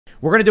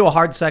We're going to do a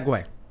hard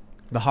segue.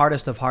 The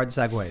hardest of hard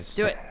segues.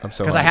 Do it. I'm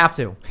so Because I have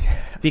to.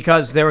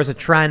 Because there was a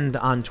trend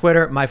on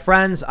Twitter. My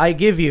friends, I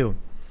give you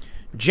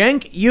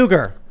Cenk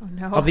Uygur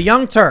of the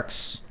Young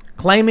Turks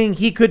claiming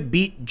he could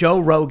beat Joe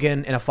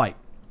Rogan in a fight.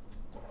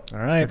 All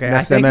right. Okay,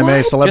 Next I think- MMA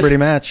What? celebrity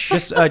match.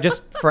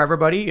 Just for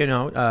everybody, you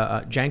know,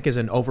 Cenk is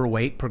an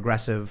overweight,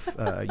 progressive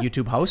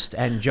YouTube host,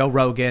 and Joe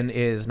Rogan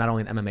is not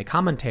only an MMA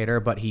commentator,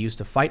 but he used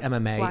to fight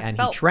MMA, Black and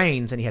belt. he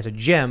trains, and he has a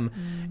gym,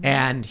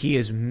 and he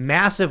is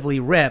massively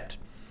ripped.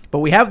 But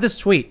we have this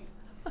tweet.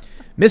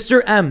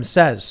 Mr. M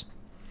says,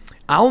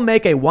 "I'll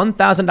make a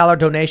 $1,000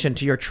 donation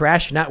to your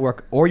trash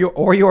network or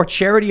your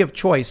charity of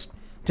choice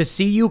to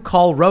see you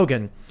call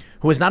Rogan,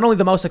 who is not only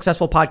the most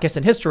successful podcast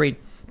in history,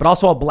 but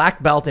also a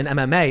black belt in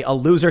MMA, a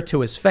loser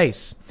to his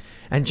face."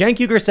 And Cenk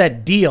Uygur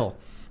said, "Deal.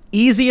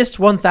 Easiest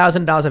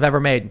 $1,000 I've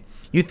ever made.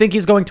 You think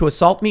he's going to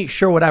assault me?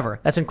 Sure, whatever.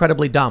 That's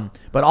incredibly dumb,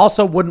 but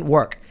also wouldn't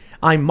work.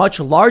 I'm much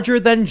larger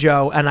than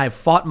Joe, and I've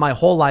fought my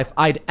whole life.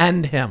 I'd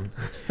end him.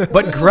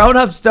 But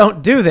grown-ups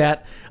don't do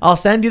that. I'll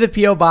send you the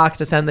P.O. box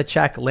to send the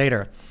check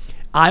later."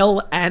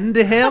 I'll end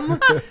him?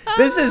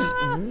 This is,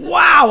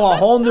 wow, a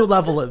whole new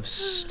level of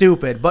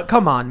stupid. But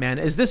come on, man.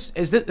 This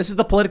is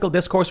the political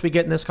discourse we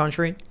get in this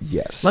country?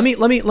 Yes. Let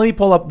me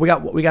pull up. We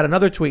got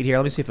another tweet here.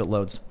 Let me see if it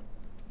loads.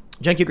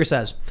 Cenk Uygur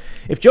says,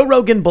 "If Joe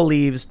Rogan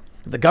believes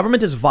the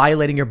government is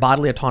violating your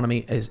bodily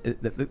autonomy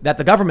that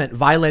the government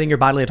violating your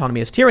bodily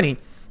autonomy is tyranny,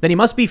 then he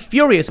must be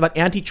furious about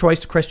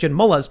anti-choice Christian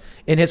mullahs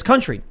in his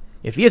country.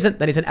 If he isn't,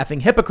 then he's an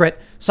effing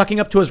hypocrite, sucking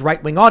up to his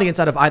right-wing audience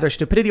out of either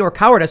stupidity or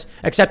cowardice,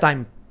 except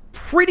I'm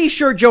pretty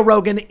sure Joe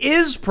Rogan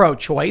is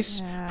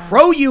pro-choice,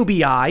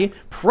 pro-UBI,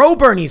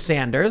 pro-Bernie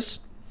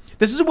Sanders.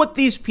 This is what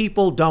these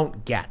people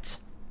don't get.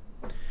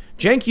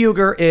 Cenk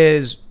Uygur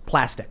is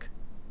plastic.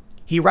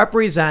 He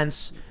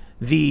represents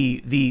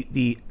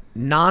the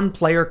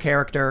non-player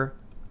character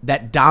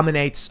that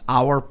dominates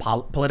our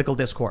political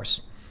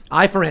discourse.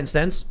 I, for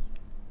instance,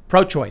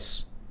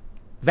 pro-choice.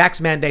 Vax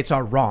mandates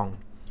are wrong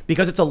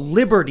because it's a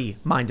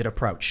liberty-minded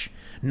approach,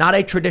 not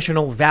a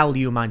traditional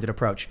value-minded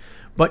approach.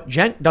 But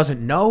Cenk doesn't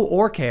know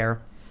or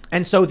care.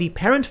 And so the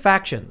parent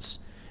factions,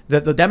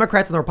 the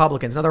Democrats and the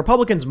Republicans, now the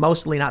Republicans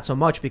mostly not so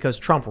much because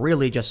Trump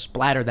really just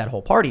splattered that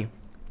whole party,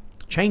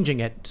 changing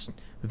it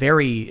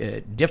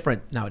very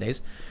different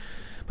nowadays.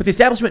 But the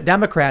establishment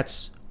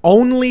Democrats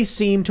only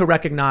seem to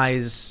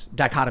recognize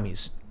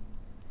dichotomies.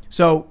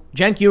 So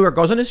Cenk Uygur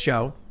goes on his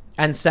show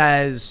and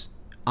says,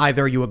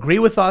 either you agree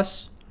with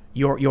us,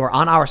 you're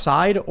on our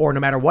side, or no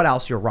matter what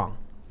else, you're wrong.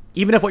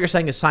 Even if what you're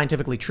saying is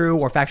scientifically true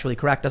or factually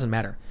correct, doesn't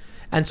matter.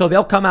 And so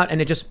they'll come out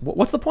and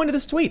what's the point of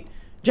this tweet?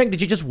 Cenk,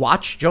 did you just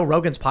watch Joe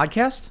Rogan's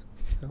podcast?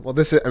 Well,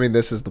 this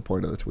is the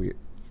point of the tweet.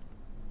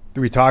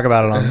 Do we talk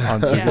about it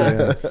on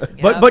TV?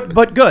 Yeah.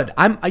 But good.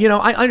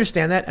 I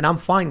understand that and I'm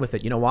fine with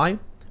it. You know why?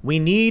 We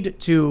need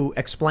to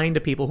explain to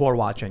people who are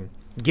watching,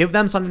 give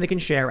them something they can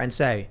share and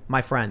say,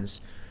 my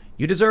friends,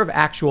 you deserve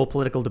actual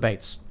political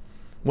debates.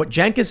 What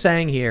Cenk is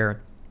saying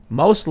here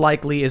most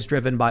likely is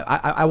driven by,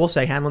 I will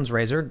say, Hanlon's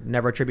razor,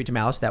 never attribute to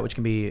malice that which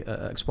can be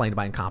explained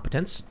by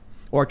incompetence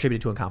or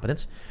attributed to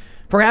incompetence.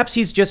 Perhaps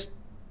he's just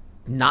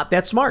not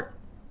that smart.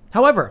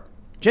 However,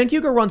 Cenk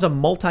Uygur runs a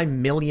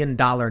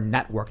multi-million-dollar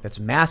network that's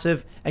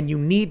massive, and you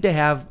need to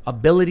have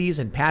abilities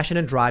and passion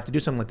and drive to do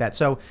something like that.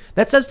 So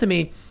that says to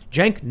me,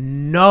 Cenk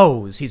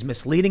knows he's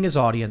misleading his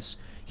audience.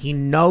 He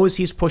knows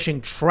he's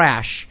pushing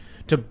trash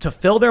to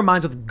fill their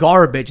minds with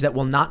garbage that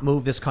will not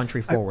move this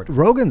country forward.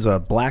 Rogan's a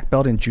black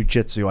belt in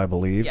jiu-jitsu, I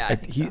believe. Yeah, I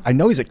think so. I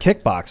know he's a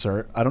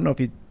kickboxer. I don't know if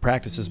he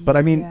practices, but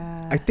I mean,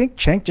 I think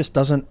Cenk just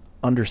doesn't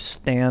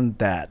understand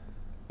that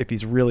if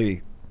he's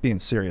really being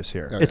serious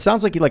here. Okay. It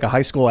sounds like he's like a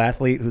high school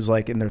athlete who's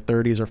like in their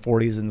 30s or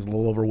 40s and is a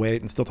little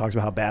overweight and still talks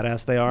about how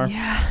badass they are.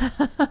 Yeah.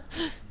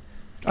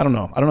 I don't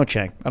know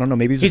Cenk. I don't know.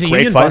 Maybe he's a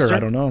great union fighter. buster. I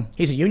don't know.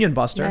 He's a union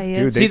buster. Yeah, he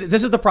Dude, is. See,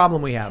 this is the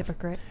problem we have.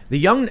 Hypocrite. The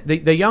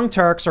young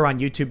Turks are on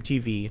YouTube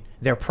TV.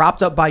 They're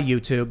propped up by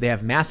YouTube. They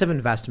have massive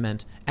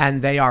investment,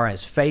 and they are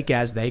as fake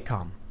as they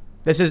come.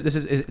 They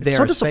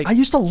are as fake. I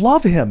used to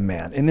love him,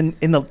 man. And then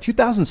in the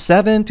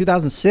 2007,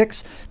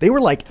 2006, they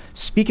were like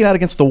speaking out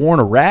against the war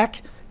in Iraq.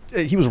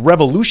 He was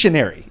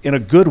revolutionary in a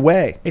good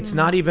way. It's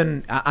not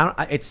even.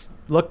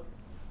 Look.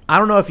 I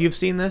don't know if you've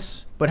seen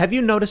this, but have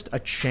you noticed a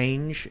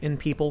change in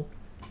people?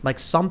 Like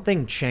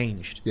something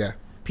changed. Yeah.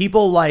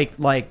 People like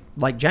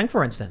Cenk,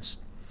 for instance.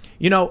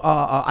 You know,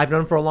 I've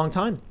known him for a long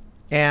time,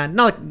 and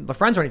not like the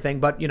friends or anything,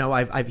 but you know,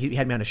 he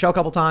had me on a show a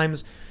couple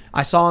times.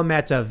 I saw him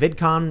at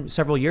VidCon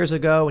several years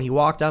ago, and he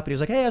walked up and he was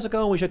like, "Hey, how's it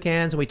going?" We shook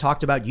hands and we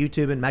talked about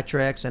YouTube and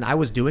metrics, and I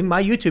was doing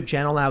my YouTube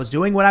channel and I was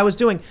doing what I was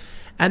doing,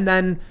 and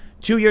then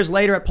 2 years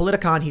later at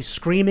Politicon, he's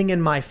screaming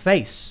in my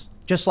face.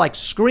 Just like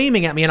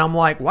screaming at me, and I'm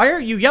like, why are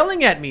you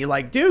yelling at me?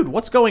 Like, dude,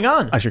 what's going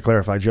on? I should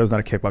clarify. Joe's not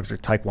a kickboxer.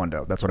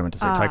 Taekwondo. That's what I meant to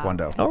say.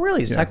 Taekwondo. Oh,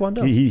 really? He's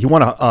Taekwondo? He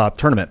won a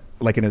tournament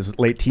like in his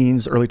late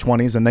teens, early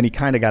 20s, and then he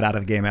kind of got out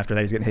of the game after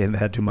that. He's getting hit in the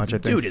head too much, I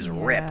think. Dude is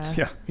ripped.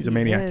 Yeah, he's a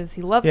maniac. He is.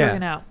 He loves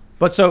working out.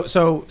 But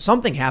so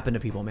something happened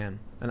to people, man,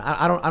 and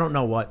I don't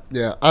know what.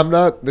 Yeah,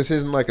 this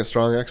isn't like a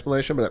strong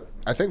explanation, but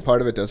I think part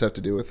of it does have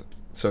to do with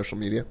social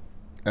media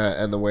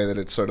and the way that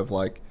it's sort of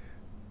like,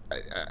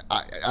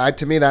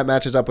 to me, that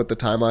matches up with the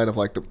timeline of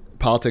like the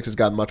politics has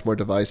gotten much more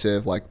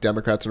divisive. Like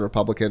Democrats and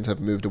Republicans have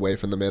moved away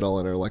from the middle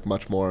and are like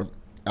much more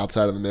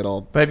outside of the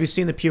middle. But have you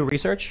seen the Pew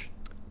Research?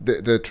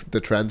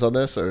 The trends on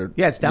this? Or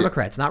yeah, it's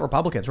Democrats, not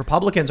Republicans.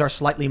 Republicans are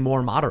slightly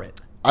more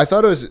moderate. I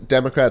thought it was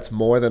Democrats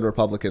more than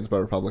Republicans,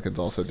 but Republicans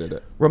also did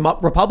it.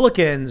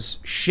 Republicans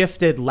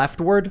shifted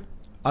leftward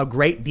a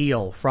great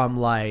deal from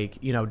like,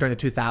 during the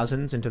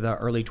 2000s into the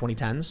early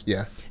 2010s.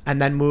 Yeah.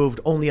 And then moved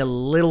only a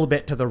little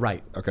bit to the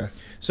right. Okay.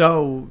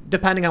 So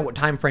depending on what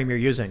time frame you're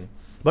using.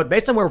 But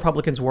based on where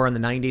Republicans were in the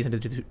 90s and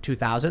the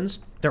 2000s,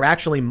 they're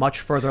actually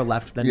much further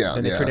left than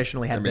they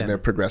traditionally had been. They're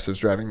progressives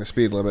driving the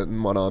speed limit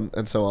and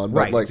and so on.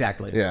 But right,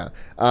 exactly. Yeah.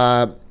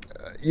 But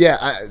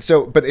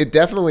it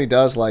definitely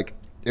does, like,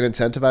 it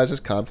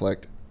incentivizes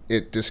conflict.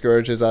 It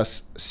discourages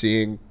us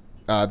seeing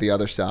the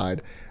other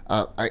side.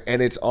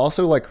 And it's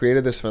also, like,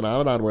 created this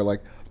phenomenon where,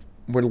 like,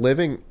 we're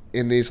living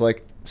in these,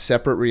 like,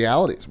 separate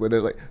realities where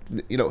there's,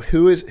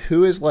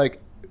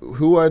 like,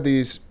 who are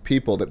these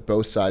people that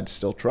both sides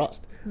still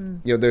trust?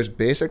 There's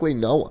basically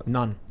no one.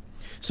 None.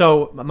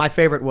 So my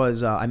favorite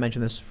was, I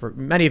mentioned this, for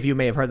many of you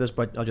may have heard this,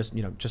 but I'll just,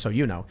 just so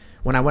you know,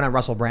 when I went on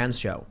Russell Brand's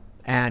show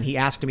and he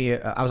asked me,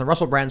 I was on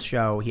Russell Brand's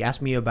show, he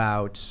asked me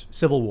about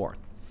Civil War.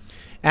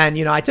 And,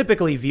 I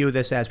typically view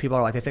this as people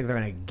are like, they think they're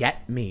going to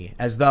get me,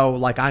 as though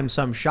like I'm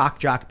some shock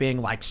jock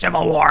being like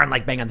Civil War and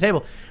like bang on the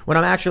table, when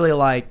I'm actually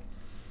like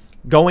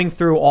going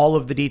through all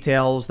of the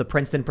details, the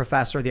Princeton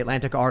professor, the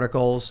Atlantic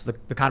articles,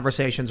 the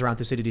conversations around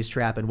Thucydides'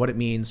 trap and what it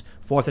means,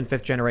 4th and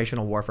 5th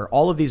generational warfare,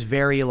 all of these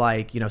very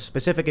like,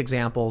 specific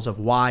examples of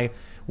why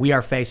we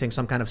are facing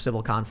some kind of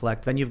civil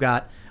conflict. Then you've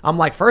got, I'm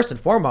like, first and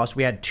foremost,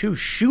 we had 2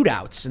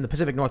 shootouts in the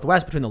Pacific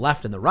Northwest between the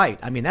left and the right.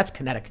 I mean, that's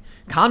kinetic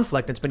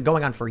conflict. It's been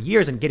going on for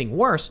years and getting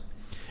worse.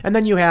 And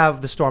then you have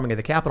the storming of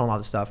the Capitol and all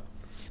this stuff.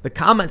 The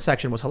comment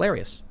section was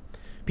hilarious.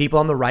 People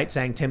on the right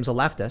saying Tim's a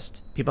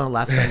leftist. People on the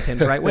left saying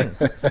Tim's right wing.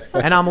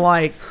 And I'm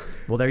like,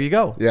 well, there you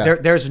go. Yeah.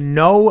 There's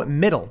no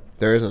middle.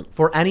 There isn't.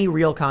 For any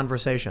real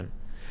conversation.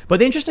 But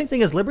the interesting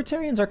thing is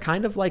libertarians are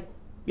kind of like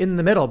in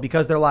the middle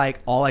because they're like,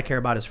 all I care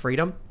about is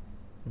freedom.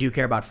 Do you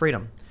care about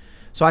freedom?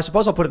 So I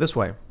suppose I'll put it this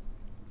way.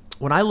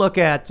 When I look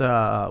at,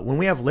 when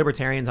we have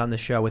libertarians on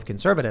this show with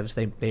conservatives,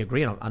 they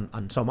agree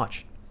on so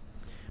much.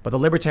 But the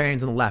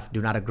libertarians on the left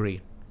do not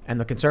agree. And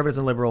the conservatives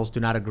and liberals do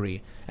not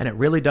agree. And it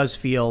really does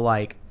feel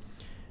like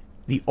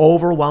the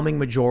overwhelming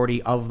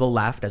majority of the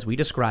left, as we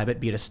describe it,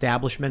 be it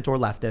establishment or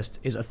leftist,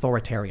 is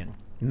authoritarian,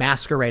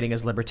 masquerading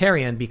as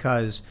libertarian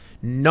because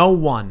no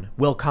one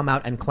will come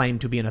out and claim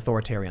to be an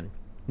authoritarian.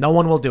 No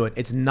one will do it.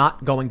 It's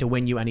not going to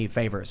win you any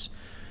favors.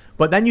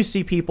 But then you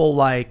see people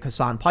like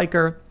Hassan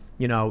Piker,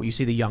 you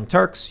see the Young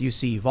Turks, you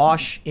see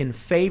Vosh in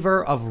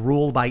favor of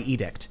rule by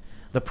edict.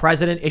 The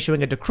president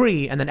issuing a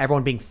decree and then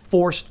everyone being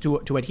forced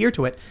to adhere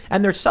to it,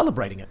 and they're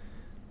celebrating it.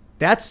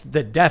 That's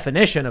the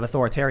definition of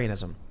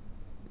authoritarianism.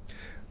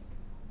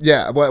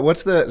 Yeah,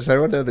 does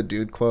everyone know the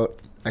dude quote?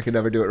 I can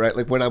never do it right.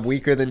 Like, when I'm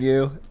weaker than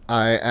you,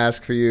 I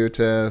ask for you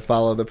to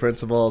follow the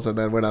principles, and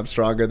then when I'm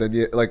stronger than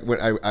you, like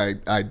when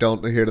I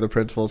don't adhere to the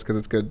principles because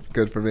it's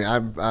good for me.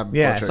 I'm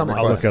yeah, something.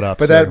 I'll look it up.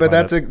 But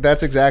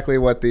that's exactly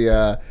what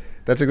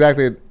that's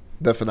exactly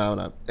the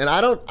phenomenon. And I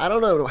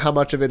don't know how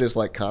much of it is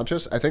like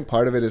conscious. I think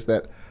part of it is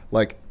that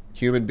like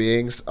human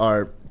beings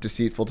are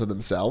deceitful to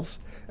themselves.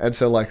 And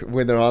so, like,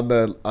 when they're on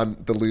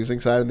the losing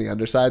side and the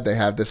underside, they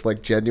have this,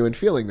 like, genuine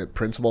feeling that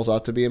principles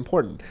ought to be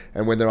important.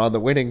 And when they're on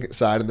the winning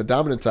side and the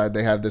dominant side,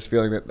 they have this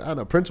feeling that, I don't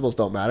know, principles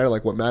don't matter.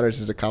 Like, what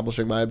matters is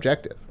accomplishing my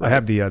objective. Right? I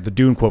have the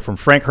Dune quote from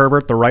Frank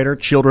Herbert, the writer,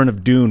 Children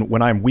of Dune.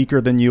 When I'm weaker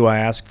than you, I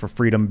ask for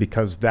freedom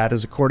because that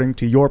is according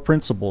to your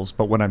principles.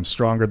 But when I'm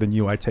stronger than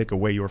you, I take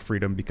away your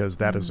freedom because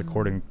that is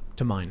according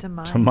to mine. To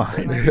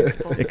mine.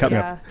 It cut me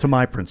up. To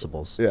my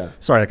principles. Yeah.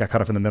 Sorry, I got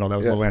cut off in the middle. That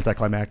was a little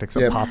anticlimactic.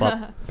 Some pop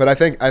up. But I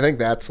think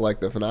that's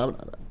like the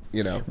phenomenon.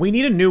 We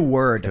need a new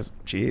word.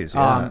 Jeez,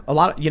 yeah. A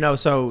lot,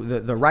 so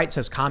the right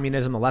says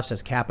communism, the left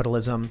says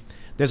capitalism.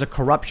 There's a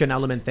corruption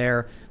element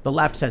there. The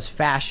left says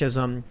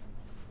fascism.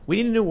 We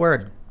need a new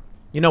word.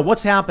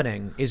 What's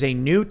happening is a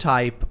new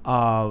type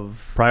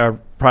of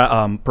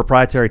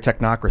proprietary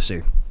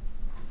technocracy.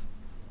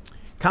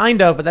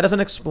 Kind of, but that doesn't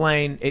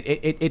explain.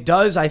 It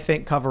does, I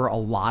think, cover a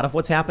lot of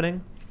what's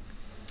happening.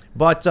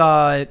 But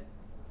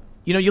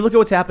you look at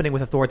what's happening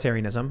with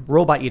authoritarianism,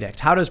 rule by edict.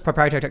 How does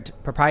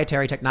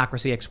proprietary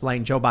technocracy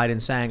explain Joe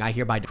Biden saying, I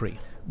hereby decree?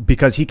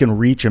 Because he can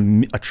reach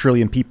a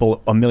trillion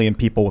people, a million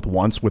people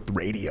with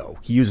radio.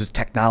 He uses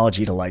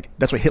technology to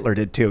that's what Hitler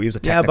did too. He was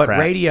a technocrat. Yeah, but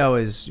radio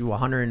is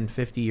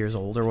 150 years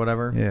old or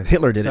whatever. Yeah,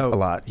 Hitler did it a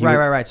lot.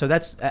 Right. So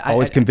that's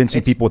always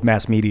convincing people with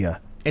mass media.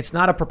 It's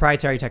not a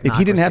proprietary technocracy. If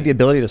he didn't have the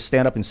ability to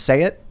stand up and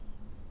say it,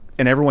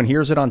 and everyone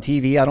hears it on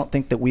TV, I don't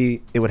think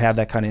that it would have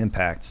that kind of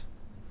impact.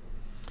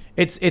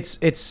 It's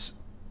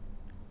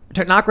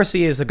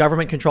technocracy is the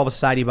government control of a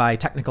society by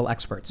technical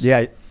experts.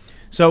 Yeah.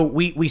 So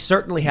we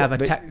certainly have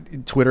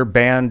Twitter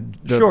banned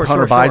the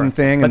Hunter Biden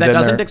thing, but that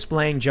doesn't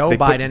explain Joe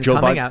Biden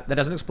coming out. That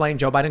doesn't explain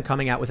Joe Biden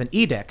coming out with an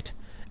edict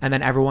and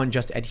then everyone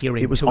just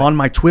adhering It was to on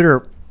my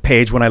Twitter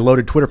page when I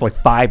loaded Twitter for like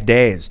 5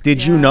 days.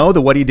 Did you know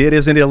that what he did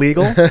isn't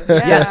illegal?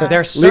 Yes,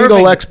 they're serving.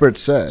 Legal experts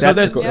say. So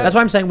that's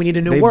why I'm saying we need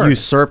a new They've word.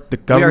 usurped the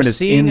government. We are is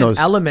seeing in those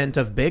an element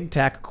of big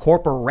tech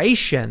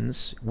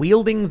corporations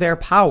wielding their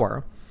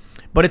power,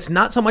 but it's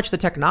not so much the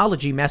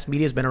technology. Mass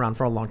media has been around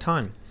for a long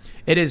time.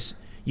 It is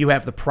you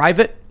have the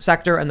private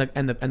sector and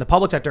the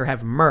public sector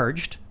have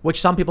merged, which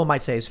some people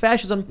might say is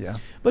fascism. Yeah.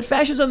 But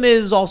fascism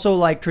is also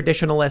like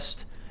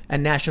traditionalist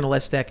and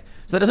nationalistic.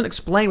 So that doesn't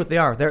explain what they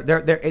are.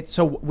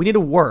 So we need a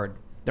word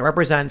that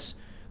represents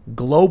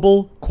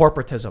global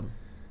corporatism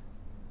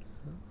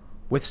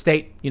with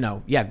state,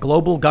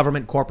 global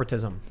government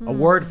corporatism. A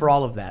word for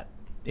all of that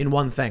in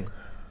one thing.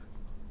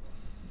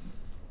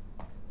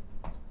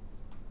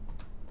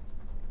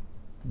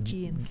 Do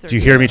you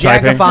hear me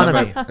typing?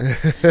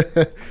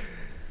 Jagaphonimy.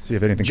 See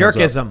if anything Jerkism.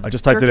 comes up. I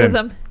just typed it in.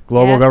 Jerkism.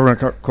 Global Yes. government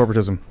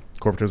corporatism.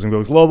 Corporatism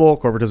goes global.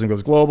 Corporatism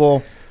goes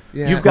global.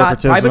 Yeah. You've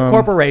got private Corporatism.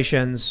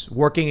 corporations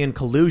working in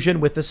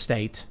collusion with the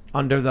state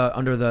under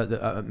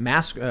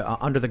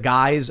the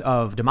guise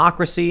of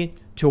democracy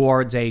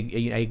towards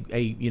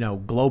a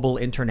global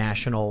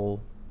international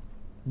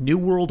new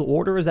world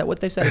order. Is that what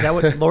they said? Is that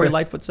what Lori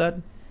Lightfoot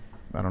said?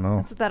 I don't know.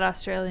 That's what that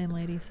Australian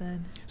lady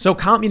said. So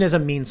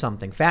communism means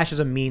something,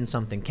 fascism means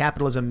something,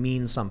 capitalism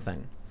means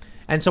something.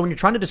 And so when you're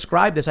trying to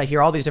describe this, I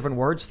hear all these different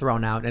words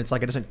thrown out, and it's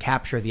like it doesn't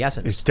capture the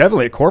essence. It's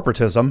definitely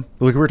corporatism.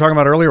 Like we were talking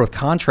about earlier with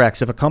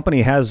contracts, if a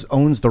company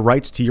owns the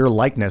rights to your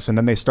likeness and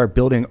then they start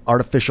building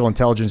artificial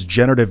intelligence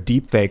generative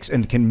deepfakes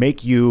and can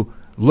make you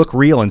look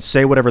real and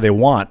say whatever they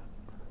want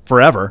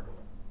forever,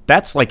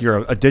 that's like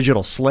you're a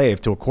digital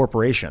slave to a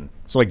corporation.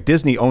 So like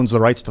Disney owns the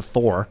rights to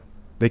Thor.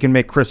 They can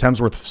make Chris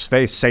Hemsworth's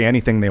face say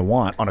anything they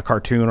want on a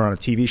cartoon or on a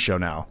TV show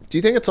now. Do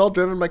you think it's all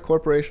driven by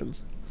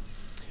corporations?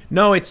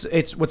 No,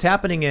 it's what's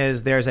happening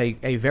is there's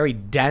a very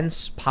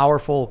dense,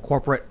 powerful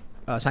corporate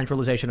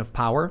centralization of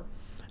power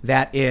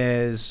that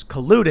is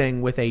colluding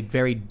with a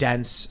very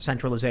dense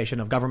centralization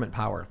of government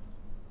power.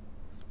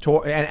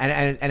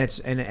 And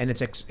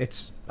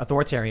it's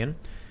authoritarian.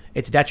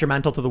 It's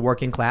detrimental to the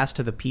working class,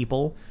 to the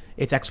people.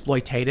 It's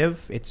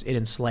exploitative. It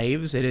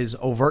enslaves. It is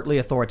overtly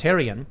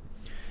authoritarian.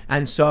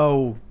 And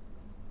so,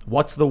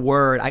 what's the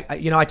word?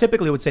 I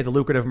typically would say the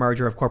lucrative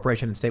merger of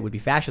corporation and state would be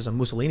fascism,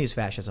 Mussolini's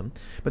fascism.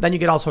 But then you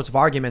get all sorts of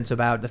arguments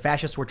about the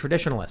fascists were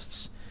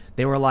traditionalists.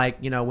 They were like,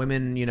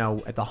 women,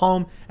 at the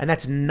home. And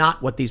that's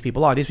not what these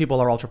people are. These people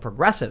are ultra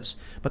progressives.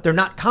 But they're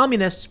not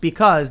communists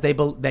because they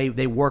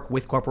work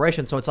with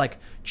corporations. So it's like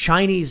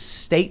Chinese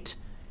state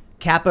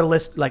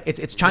capitalist, like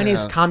it's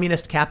Chinese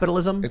communist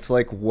capitalism. It's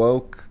like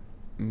woke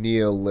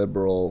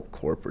neoliberal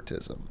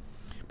corporatism.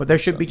 But there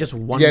should be just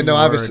one Yeah, no, word.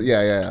 obviously,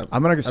 yeah.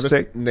 I'm going to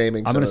say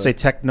naming. I'm going to say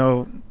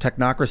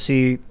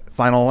technocracy.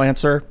 Final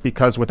answer,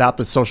 because without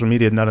the social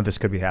media, none of this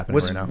could be happening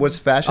right now. Was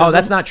fascism? Oh,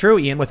 that's not true,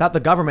 Ian. Without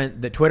the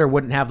government, that Twitter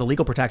wouldn't have the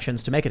legal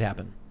protections to make it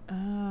happen.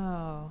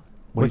 Oh.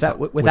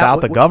 Without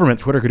the government,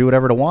 Twitter could do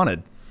whatever it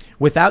wanted.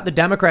 Without the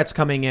Democrats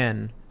coming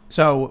in,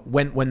 so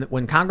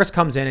when Congress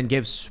comes in and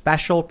gives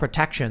special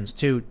protections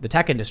to the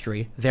tech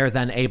industry, they're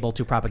then able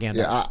to propagandize.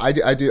 Yeah,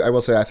 I do. I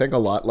will say I think a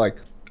lot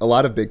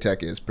of big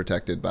tech is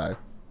protected by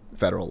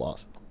federal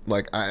laws.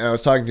 Like I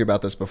was talking to you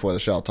about this before the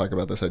show. I'll talk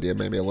about this idea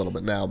maybe a little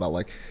bit now about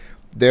like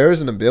there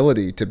is an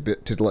ability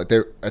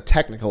a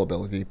technical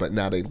ability, but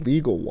not a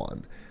legal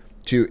one,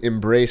 to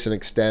embrace and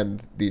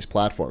extend these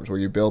platforms where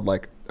you build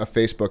like a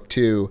Facebook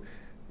 2,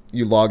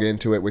 you log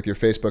into it with your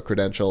Facebook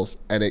credentials,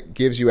 and it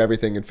gives you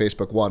everything in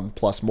Facebook 1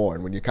 plus more.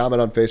 And when you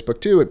comment on Facebook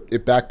 2,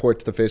 it backports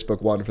to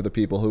Facebook 1 for the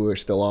people who are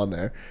still on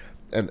there,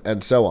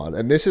 and so on.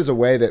 And this is a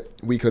way that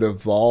we could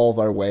evolve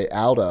our way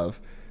out of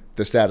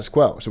the status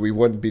quo, so we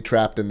wouldn't be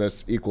trapped in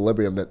this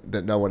equilibrium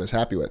that no one is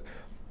happy with.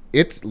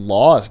 It's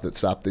laws that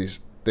stop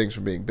these things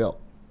from being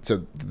built.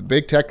 So the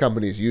big tech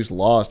companies use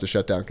laws to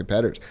shut down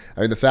competitors.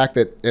 I mean, the fact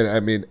that,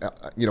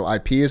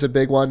 IP is a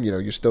big one.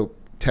 You're still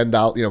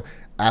 $10.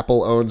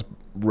 Apple owns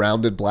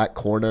rounded black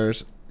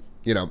corners.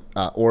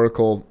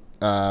 Oracle.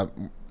 I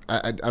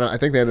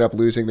think they ended up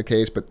losing the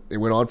case, but it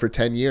went on for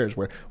 10 years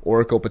where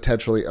Oracle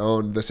potentially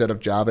owned the set of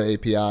Java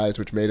APIs,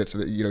 which made it so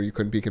that you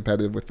couldn't be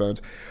competitive with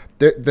phones.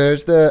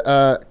 There's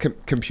the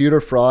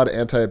Computer Fraud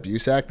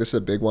Anti-Abuse Act. This is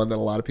a big one that a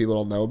lot of people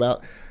don't know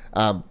about.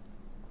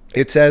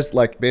 It says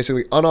like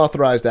basically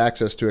unauthorized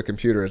access to a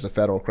computer is a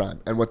federal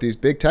crime. And what these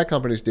big tech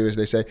companies do is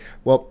they say,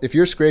 well, if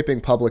you're scraping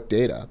public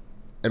data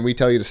and we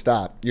tell you to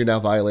stop, you're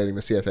now violating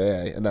the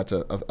CFAA, and that's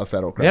a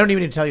federal crime. They don't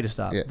even need to tell you to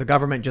stop. Yeah. The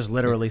government just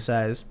literally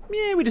says,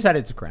 we decided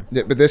it's a crime.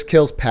 Yeah, but this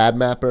kills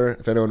PadMapper,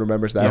 if anyone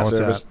remembers that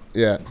service.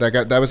 Yeah,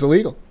 that was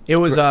illegal. It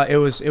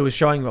was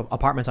showing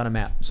apartments on a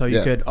map, so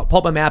you could pull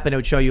up a map and it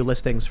would show you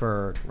listings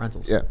for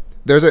rentals. Yeah,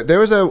 there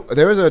was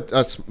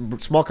a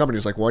small company.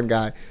 There's like one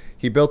guy.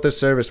 He built this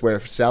service where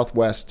if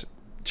Southwest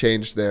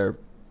changed their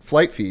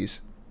flight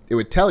fees, it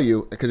would tell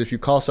you, because if you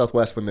call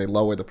Southwest when they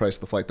lower the price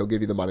of the flight, they'll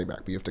give you the money back,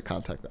 but you have to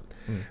contact them.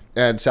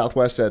 And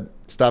Southwest said,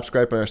 stop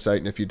scraping our site,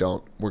 and if you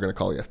don't, we're going to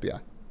call the FBI.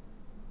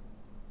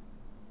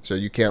 So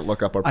you can't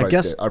look up our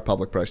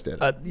public price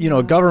data.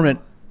 Government,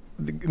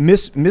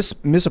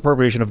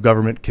 misappropriation of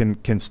government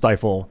can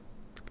stifle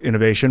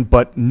innovation,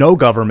 but no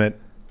government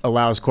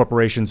allows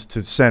corporations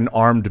to send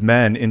armed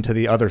men into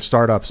the other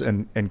startups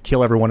and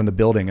kill everyone in the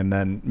building and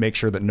then make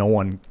sure that no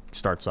one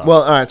starts up.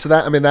 Well, all right. So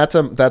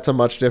that's a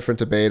much different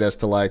debate as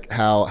to like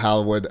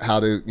how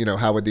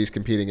would these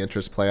competing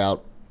interests play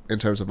out in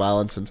terms of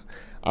violence. And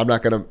I'm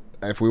not going to,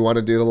 if we want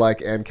to do the like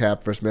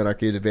ANCAP versus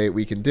minarchy debate,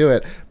 we can do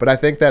it. But I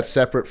think that's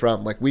separate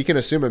from, like, we can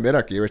assume a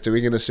minarchy, right? So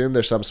we can assume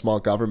there's some small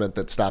government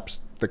that stops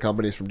the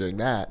companies from doing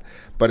that.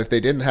 But if they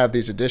didn't have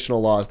these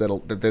additional laws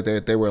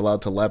that they were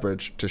allowed to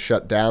leverage to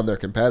shut down their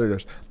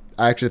competitors,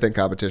 I actually think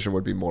competition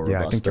would be more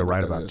robust. Yeah, I think you're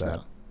right than about it is that.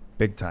 now.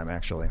 Big time,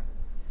 actually.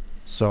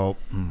 So,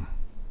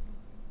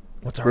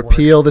 What's our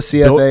repeal the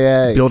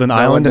CFAA. build an No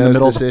island one in the knows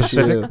middle of this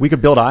the Pacific. issue. We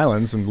could build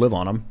islands and live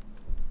on them.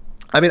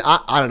 I mean,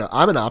 I don't know.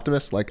 I'm an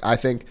optimist. Like, I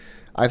think,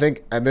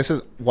 and this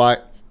is why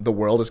the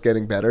world is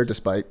getting better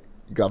despite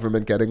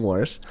government getting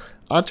worse.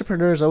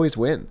 Entrepreneurs always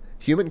win.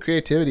 Human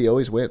creativity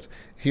always wins.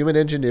 Human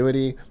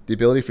ingenuity, the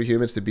ability for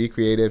humans to be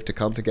creative, to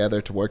come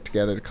together, to work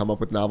together, to come up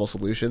with novel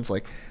solutions.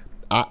 Like,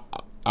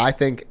 I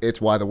think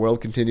it's why the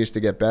world continues to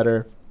get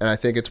better. And I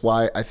think it's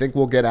why I think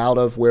we'll get out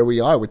of where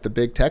we are with the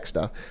big tech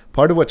stuff.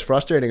 Part of what's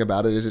frustrating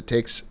about it is it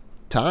takes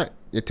time.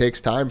 It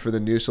takes time for the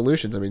new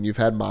solutions. I mean, you've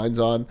had Minds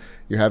on,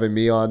 you're having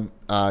me on,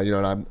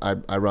 and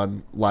I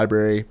run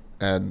Library,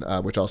 and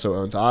which also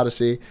owns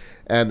Odyssey.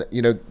 And,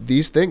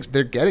 these things,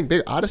 they're getting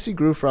big. Odyssey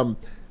grew from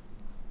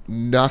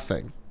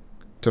nothing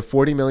to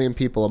 40 million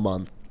people a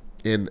month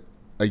in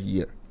a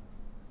year.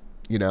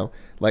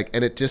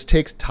 And it just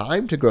takes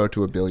time to grow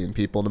to 1 billion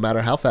people, no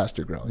matter how fast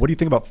you're growing. What do you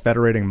think about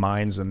federating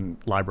Minds and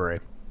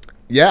Library?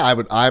 Yeah,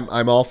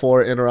 I'm all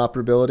for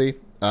interoperability.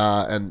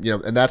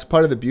 And that's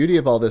part of the beauty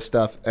of all this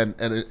stuff.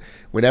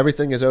 When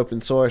everything is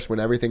open source, when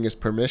everything is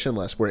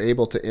permissionless, we're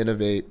able to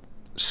innovate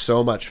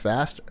so much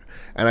faster.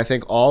 And I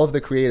think all of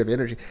the creative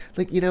energy,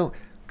 like,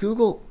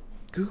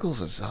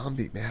 Google's a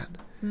zombie, man.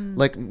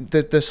 Like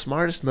the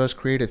smartest, most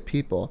creative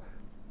people,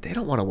 they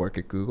don't want to work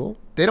at Google.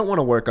 They don't want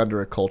to work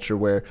under a culture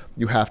where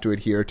you have to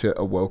adhere to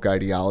a woke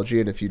ideology,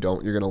 and if you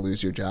don't, you're going to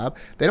lose your job.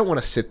 They don't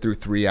want to sit through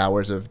 3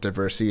 hours of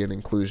diversity and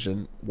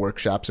inclusion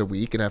workshops a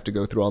week and have to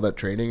go through all that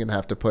training and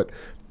have to put,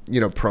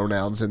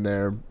 pronouns in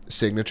their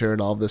signature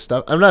and all this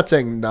stuff. I'm not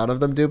saying none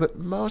of them do, but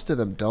most of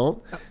them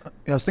don't.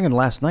 I was thinking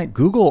last night,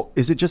 Google,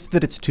 is it just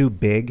that it's too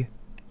big?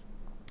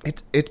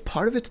 It's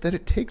part of it's that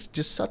it takes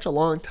just such a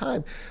long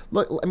time.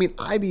 Look, I mean,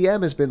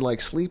 IBM has been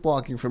like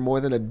sleepwalking for more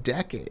than a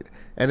decade,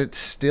 and it's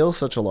still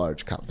such a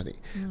large company.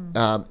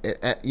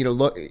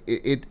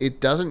 It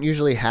doesn't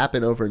usually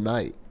happen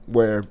overnight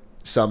where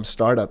some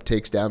startup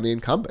takes down the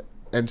incumbent.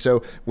 And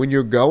so when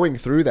you're going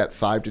through that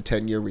 5 to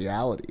 10 year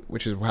reality,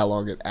 which is how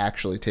long it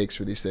actually takes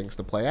for these things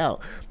to play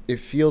out, it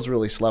feels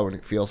really slow and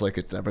it feels like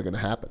it's never going to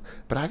happen.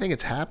 But I think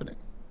it's happening.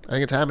 I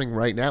think it's happening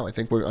right now. I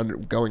think we're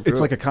going through. It's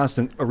like a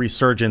constant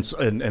resurgence,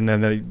 and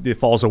then it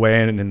falls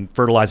away and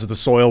fertilizes the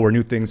soil where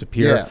new things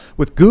appear. Yeah.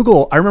 With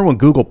Google, I remember when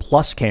Google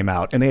Plus came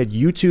out, and they had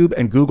YouTube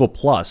and Google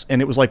Plus,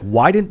 and it was like,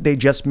 why didn't they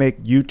just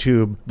make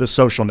YouTube the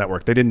social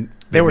network? They didn't.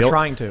 They were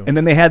trying to. And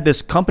then they had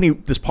this company,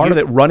 this part of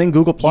it running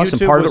Google Plus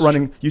and part of it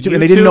running YouTube,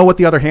 and they YouTube- didn't know what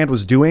the other hand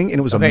was doing, and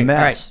it was a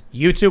mess. All right.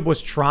 YouTube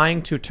was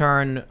trying to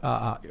turn,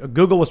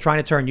 Google was trying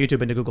to turn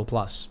YouTube into Google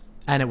Plus,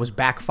 and it was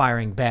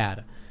backfiring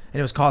bad. And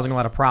it was causing a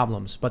lot of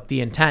problems. But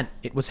the intent,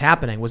 it was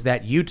happening, was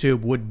that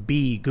YouTube would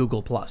be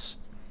Google Plus.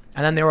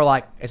 And then they were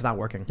like, it's not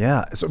working.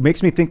 Yeah. So it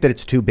makes me think that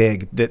it's too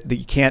big, that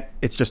you can't,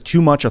 it's just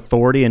too much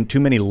authority and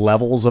too many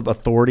levels of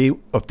authority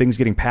of things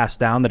getting passed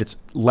down that it's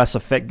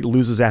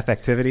loses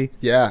affectivity.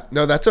 Yeah.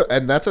 No, that's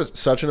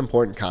such an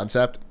important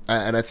concept.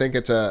 And I think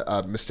it's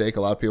a mistake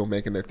a lot of people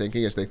make in their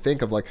thinking is they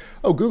think of like,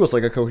 oh, Google's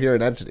like a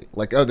coherent entity.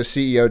 Like, oh, the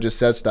CEO just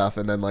says stuff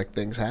and then like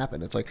things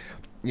happen. It's like,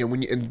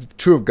 when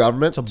true of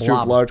government, it's true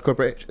of large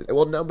corporations.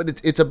 Well, no, but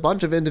it's a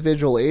bunch of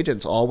individual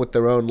agents all with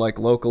their own like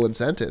local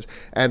incentives.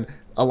 And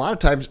a lot of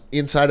times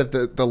inside of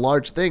the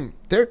large thing,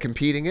 they're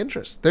competing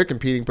interests. They're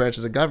competing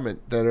branches of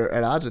government that are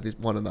at odds with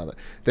one another.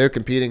 They're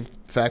competing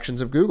factions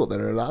of Google that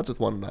are at odds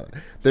with one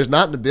another. There's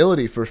not an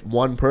ability for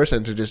one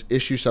person to just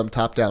issue some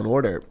top-down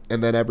order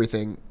and then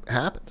everything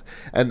happens.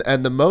 And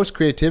the most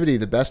creativity,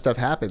 the best stuff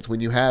happens when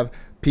you have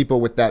people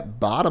with that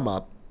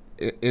bottom-up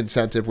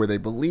incentive where they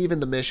believe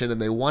in the mission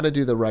and they want to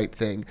do the right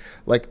thing.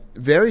 Like,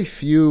 very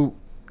few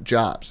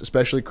jobs,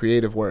 especially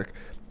creative work,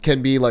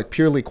 can be like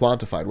purely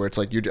quantified, where it's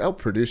like you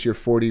produce your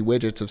 40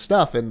 widgets of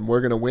stuff and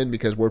we're going to win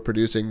because we're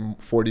producing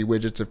 40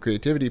 widgets of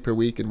creativity per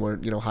week and we're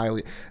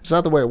highly. It's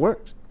not the way it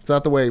works. It's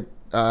not the way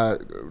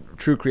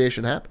true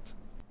creation happens.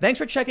 Thanks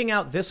for checking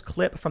out this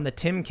clip from the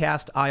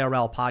Timcast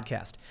IRL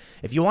podcast.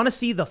 If you want to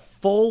see the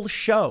full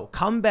show,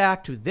 come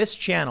back to this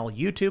channel,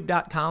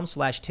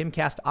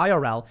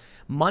 youtube.com/TimcastIRL,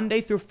 Monday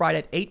through Friday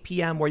at 8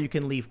 p.m., where you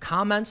can leave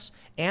comments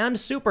and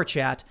super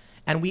chat,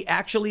 and we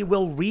actually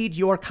will read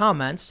your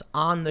comments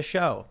on the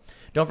show.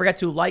 Don't forget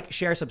to like,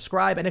 share,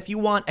 subscribe, and if you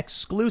want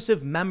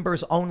exclusive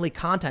members-only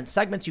content,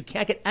 segments you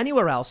can't get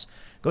anywhere else,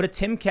 go to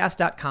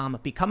timcast.com,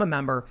 become a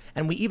member,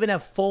 and we even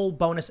have full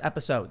bonus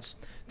episodes.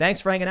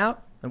 Thanks for hanging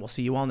out. and we'll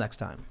see you all next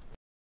time.